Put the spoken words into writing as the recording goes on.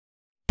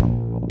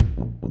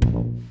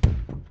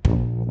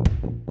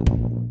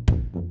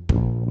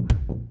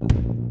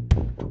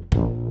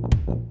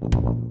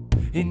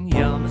In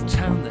Yarmouth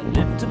town there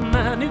lived a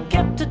man who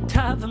kept a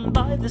tavern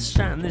by the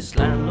strand. This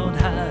landlord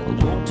had a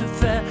daughter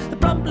fair, the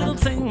plump little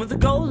thing with the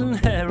golden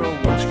hair.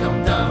 Oh, won't you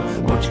come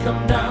down, won't you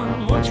come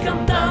down, won't you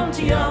come down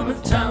to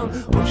Yarmouth town?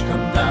 Won't you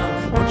come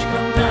down, won't you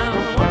come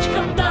down, won't you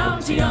come down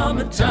to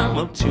Yarmouth town?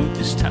 Well, to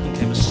this tavern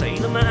came a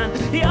sailor man.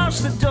 He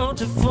asked the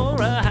daughter for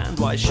her hand.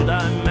 Why should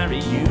I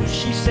marry you?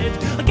 She said,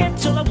 I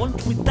get all I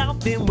want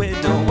without being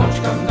wed. Oh, won't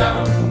you come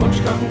down, won't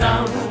you come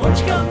down, won't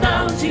you come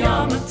down to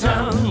Yarmouth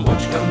town?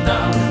 Won't you come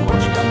down,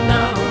 won't you come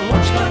down,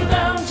 won't you come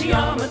down to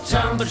Yarmouth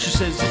town? But she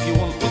says, if you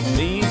want with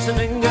me to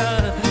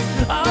linger,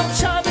 I'll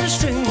tie a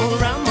string all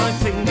around my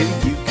finger.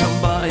 You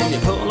come by and you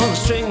pull on the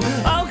string,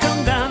 I'll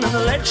come down and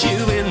I'll let you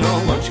in.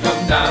 Oh, won't you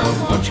come down,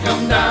 won't you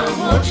come down,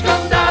 won't you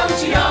come down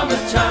to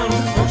Yarmouth town?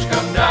 Won't you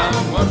come down,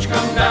 won't you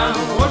come down,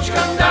 won't you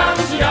come down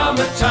to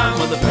Yarmouth town?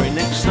 Well, the very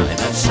next night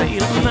that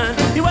sailor man,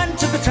 he went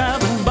to the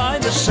tavern by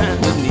the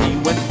sand, and he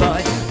went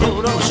by,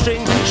 pulled on the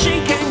string,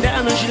 she came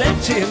down and she let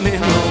him in.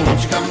 Oh,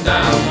 won't you come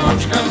down,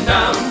 won't you come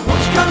down,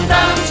 won't you come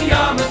down to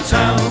Yarmouth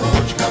town?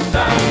 Won't you come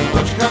down,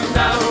 won't you come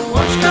down,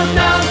 won't you come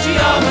down to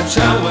Yarmouth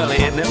town? Well,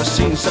 he had never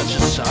seen such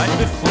a sight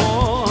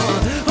before,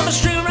 for the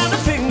string around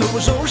her finger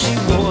was all she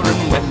wore.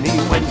 And when he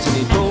went and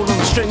he pulled on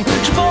the string,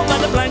 she pulled by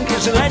the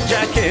blankets and let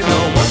Jack in.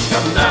 Oh, won't you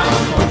come down,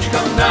 won't you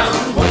come down,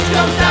 won't you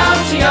come down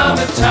to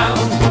Yarmouth town?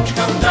 Won't you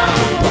come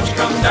down, won't you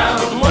come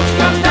down, won't you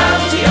come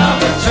down to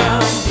Yarmouth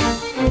town?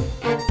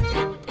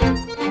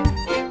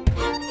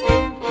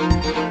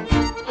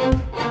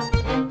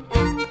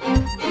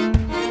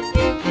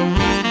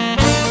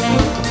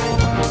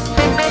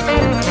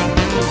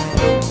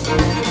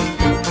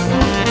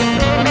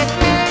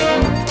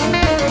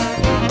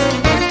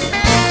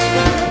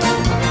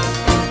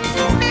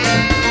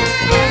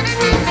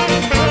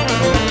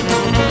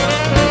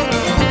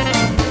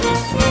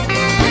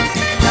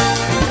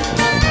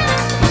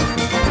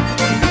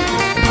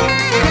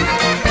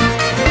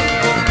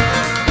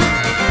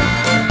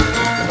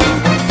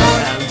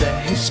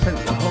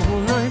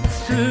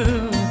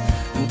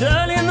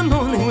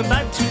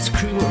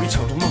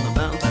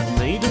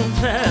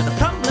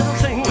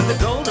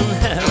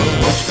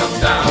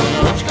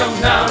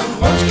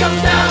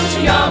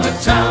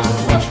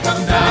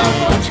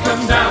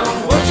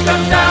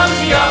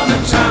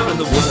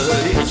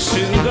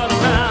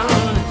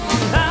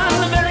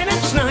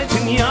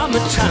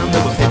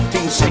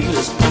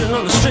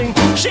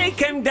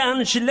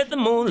 She let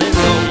them all in. Oh,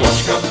 won't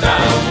you come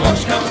down, won't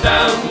you come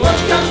down, won't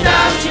you come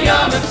down to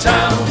Yarmouth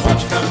town?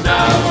 Won't you come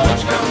down, won't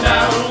you come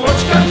down, won't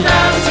you come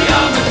down to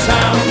Yarmouth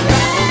town?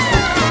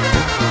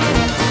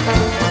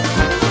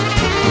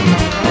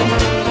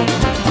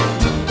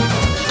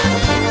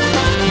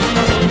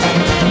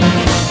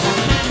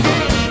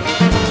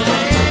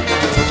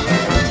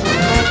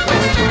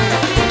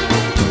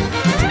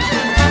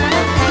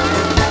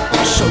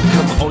 So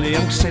come all you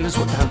young sailors,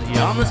 we're down to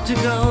Yarmouth to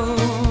go.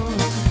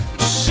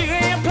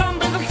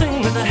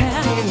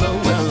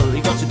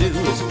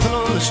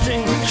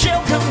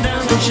 She'll come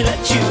down and she'll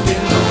let you in.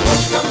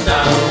 Won't you come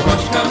down,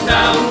 won't you come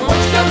down,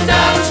 won't you come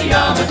down to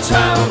Yarmouth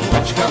town?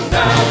 Won't you come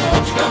down,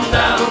 won't you come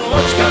down,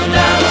 won't you come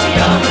down to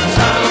Yarmouth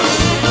town?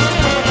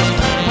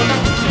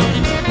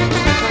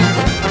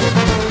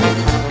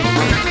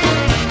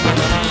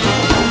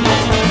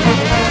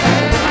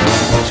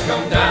 Won't you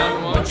come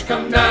down, won't you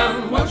come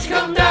down, won't you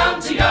come down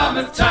to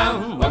Yarmouth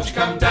town? Won't you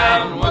come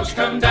down, won't you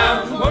come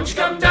down, won't you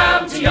come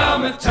down to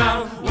Yarmouth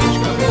town? Won't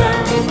you come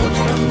down, won't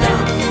you come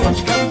down, won't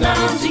you come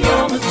down to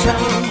Yarmouth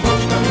town?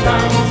 Won't you come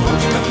down,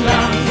 won't you come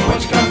down,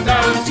 won't you come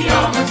down to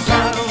Yarmouth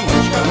town?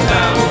 Won't you come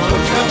down,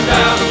 won't you come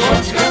down,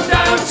 won't you come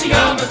down to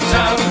Yarmouth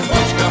town?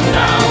 Won't you come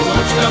down,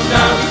 won't you come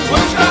down,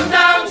 won't you come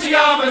down to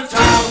Yarmouth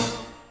town?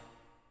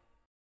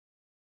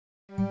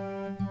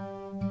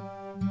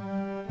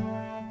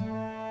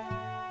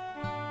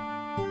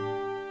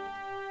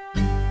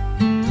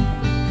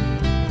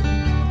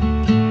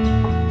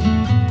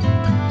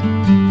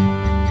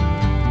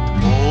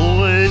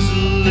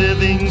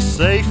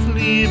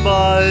 Safely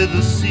by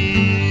the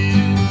sea,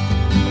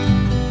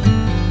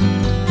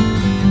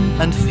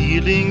 and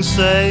feeling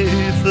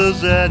safe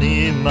as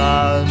any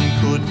man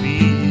could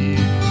be.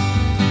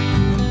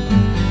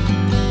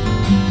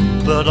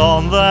 But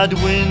on that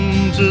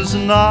winter's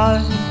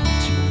night,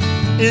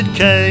 it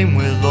came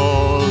with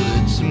all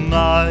its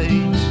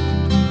might,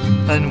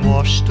 and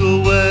washed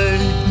away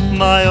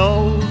my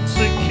old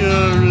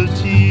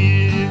security.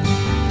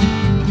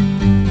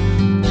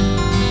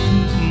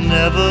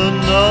 Never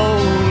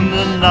known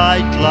a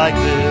night like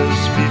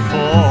this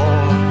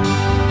before,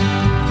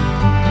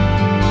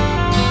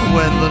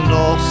 when the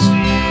North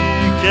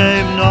Sea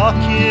came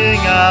knocking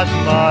at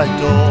my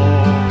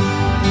door.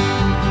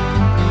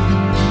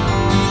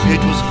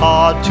 It was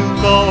hard to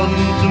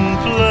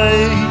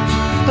contemplate,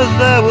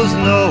 there was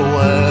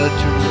nowhere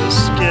to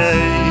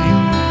escape,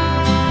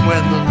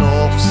 when the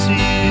North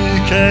Sea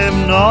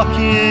came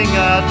knocking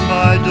at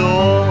my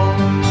door.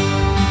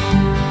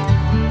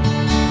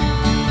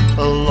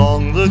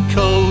 Along the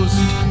coast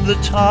the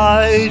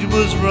tide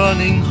was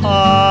running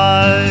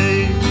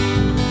high,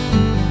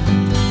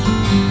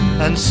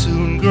 and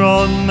soon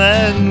grown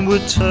men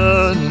would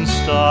turn and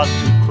start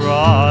to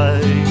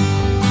cry.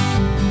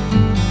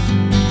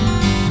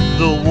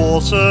 The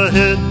water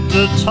hit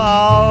the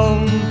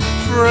town,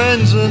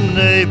 friends and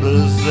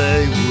neighbors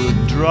they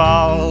would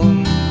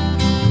drown,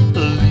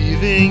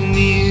 leaving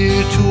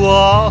me to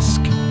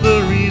ask the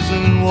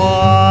reason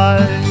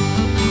why.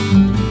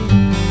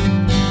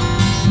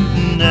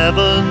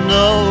 Never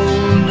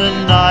known a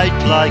night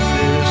like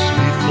this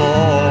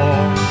before,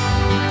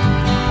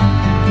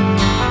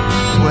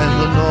 when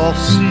the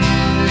North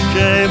Sea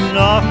came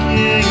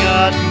knocking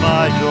at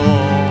my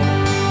door.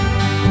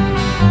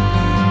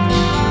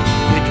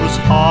 It was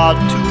hard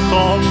to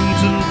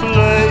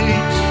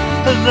contemplate,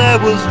 there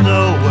was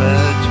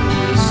nowhere to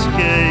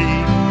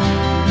escape,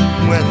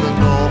 when the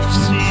North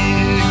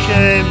Sea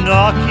came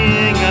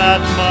knocking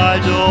at my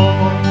door.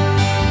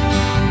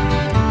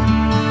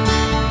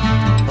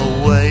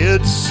 Away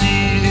at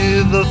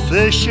sea the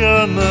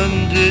fishermen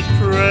did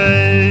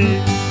pray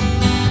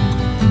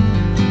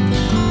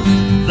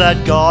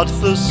that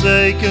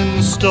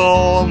God-forsaken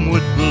storm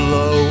would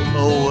blow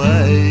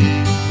away,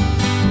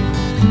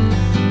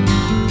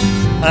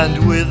 and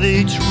with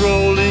each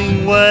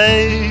rolling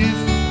wave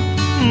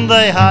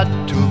they had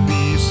to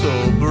be so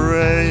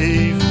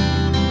brave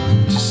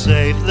to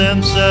save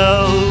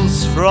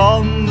themselves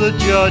from the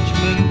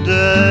judgment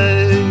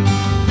day.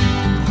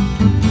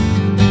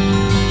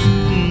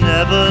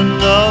 Never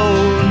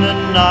known a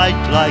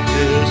night like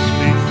this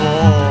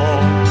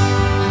before,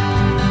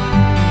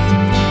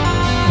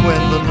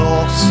 when the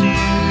North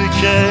Sea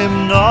came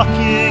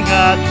knocking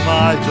at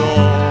my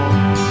door.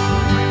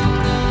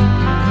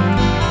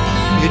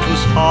 It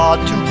was hard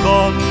to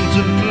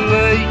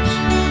contemplate,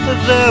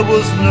 there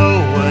was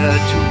nowhere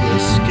to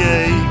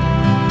escape,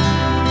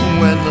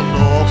 when the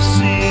North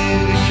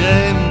Sea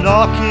came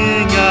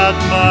knocking at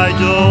my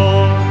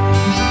door.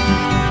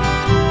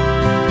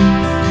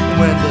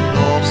 When the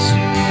North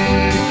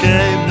Sea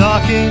came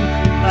knocking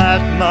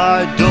at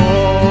my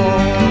door.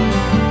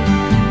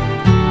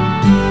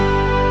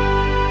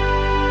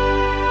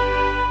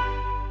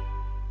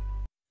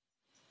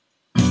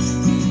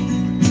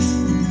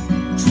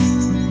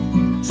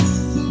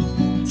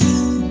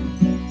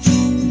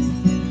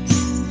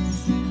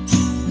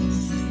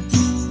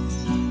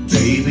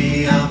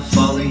 Baby, I'll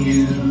follow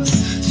you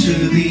to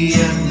the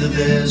end of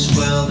this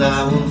world.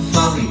 I will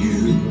follow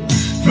you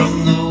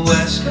from the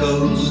west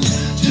coast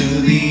to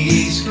the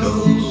east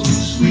coast.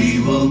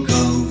 We will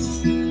go,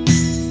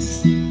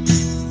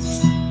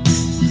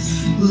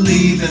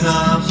 leaving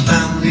our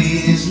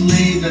families,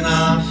 leaving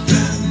our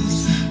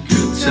friends.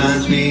 Good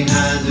times we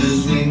had,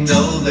 as we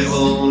know they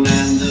won't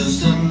end,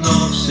 as the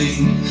North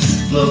Sea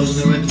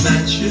flows new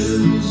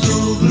adventures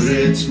over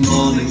its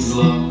morning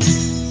glow.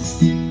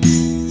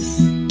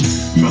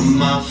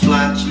 From our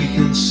flats we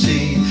can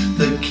see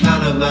the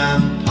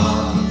caravan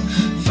park.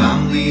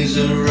 Families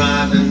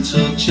arrive and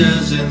touch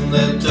us in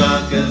the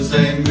dark as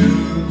they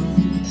move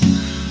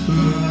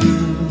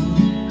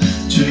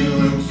to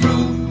and fro.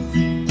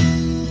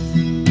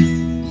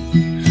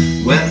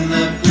 When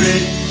the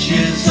bridge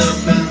is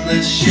up and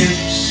the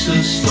ships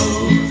are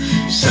slow,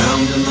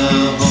 sounding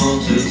the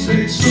horns as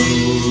they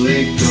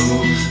slowly go.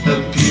 A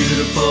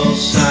beautiful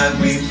sight,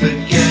 we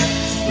forget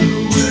that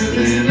we're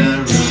in a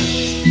rush.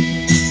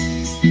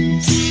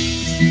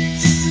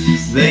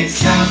 They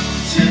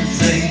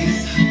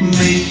captivate,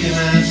 making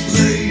us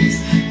late,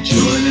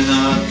 joining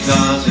our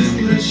cars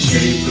in the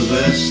shape of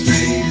a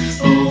snake.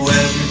 Oh,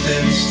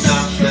 everything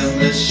stops when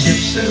the ship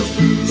sails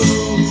through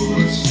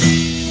Lowestoft.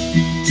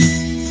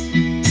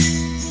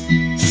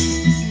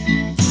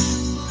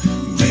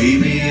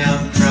 Baby,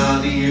 I'm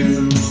proud of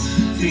you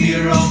for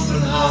your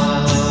open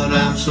heart.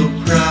 I'm so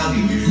proud of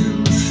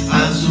you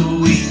as the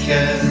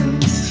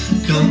weekend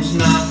comes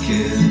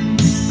knocking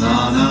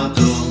on our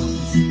door.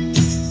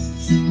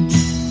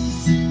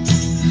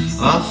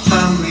 Our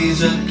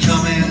families are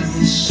coming,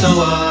 so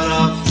are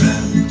our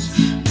friends.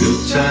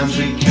 Good times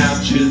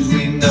recaptured,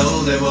 we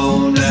know they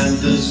won't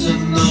end, as the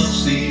North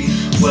Sea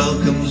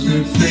welcomes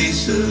new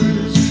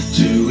faces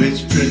to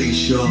its pretty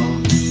shore.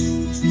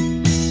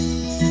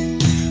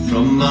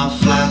 From our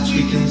flats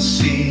we can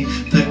see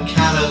the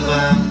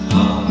caravan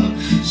park.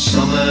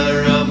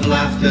 Summer of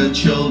laughter,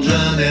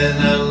 children in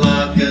a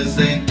lark as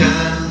they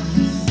dance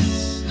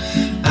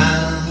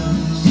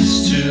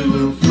to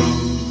and fro.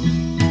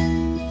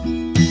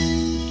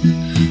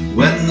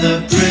 When the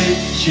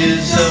bridge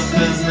is up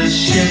and the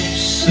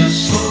ships are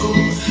slow,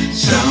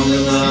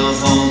 sounding the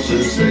horns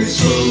as they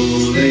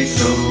slowly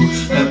go.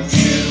 A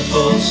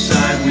beautiful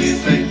sight, we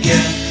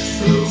forget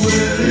that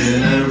we're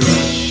in a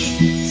rush.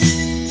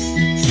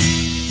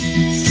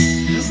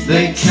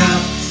 They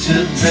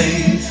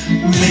captivate,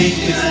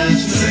 making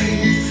us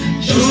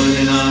late,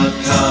 joining our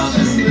cars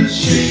in the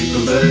shape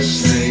of a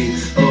snake.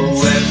 Oh,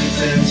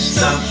 everything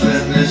stops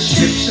when the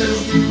ship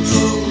sails through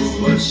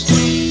Lowestoft.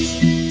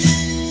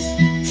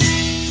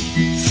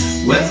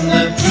 When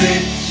the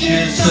bridge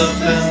is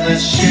up and the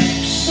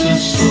ships are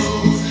slow,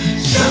 row,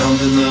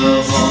 sounding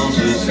the horns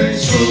as they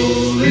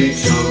slowly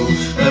go.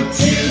 A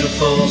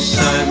beautiful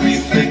sight, we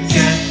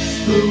forget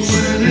that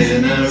we're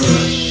in a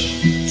rush.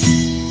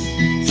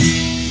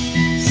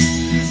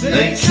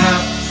 They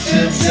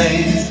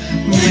captivate,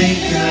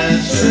 making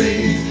us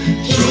late,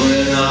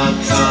 joining our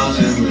cars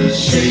in the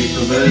shape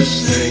of a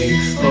snake.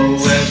 Oh,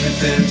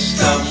 everything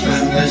stops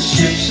when the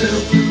ship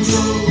sails through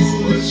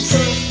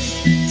Lowestoft.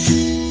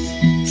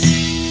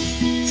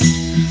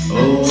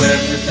 Oh,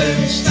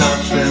 everything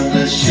stops when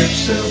the ship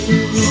sails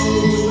through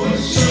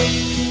Lowestoft.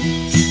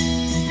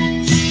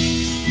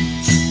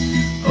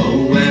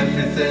 Oh,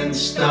 everything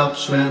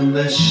stops when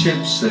the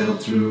ship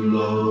sails through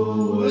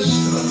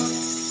Lowestoft.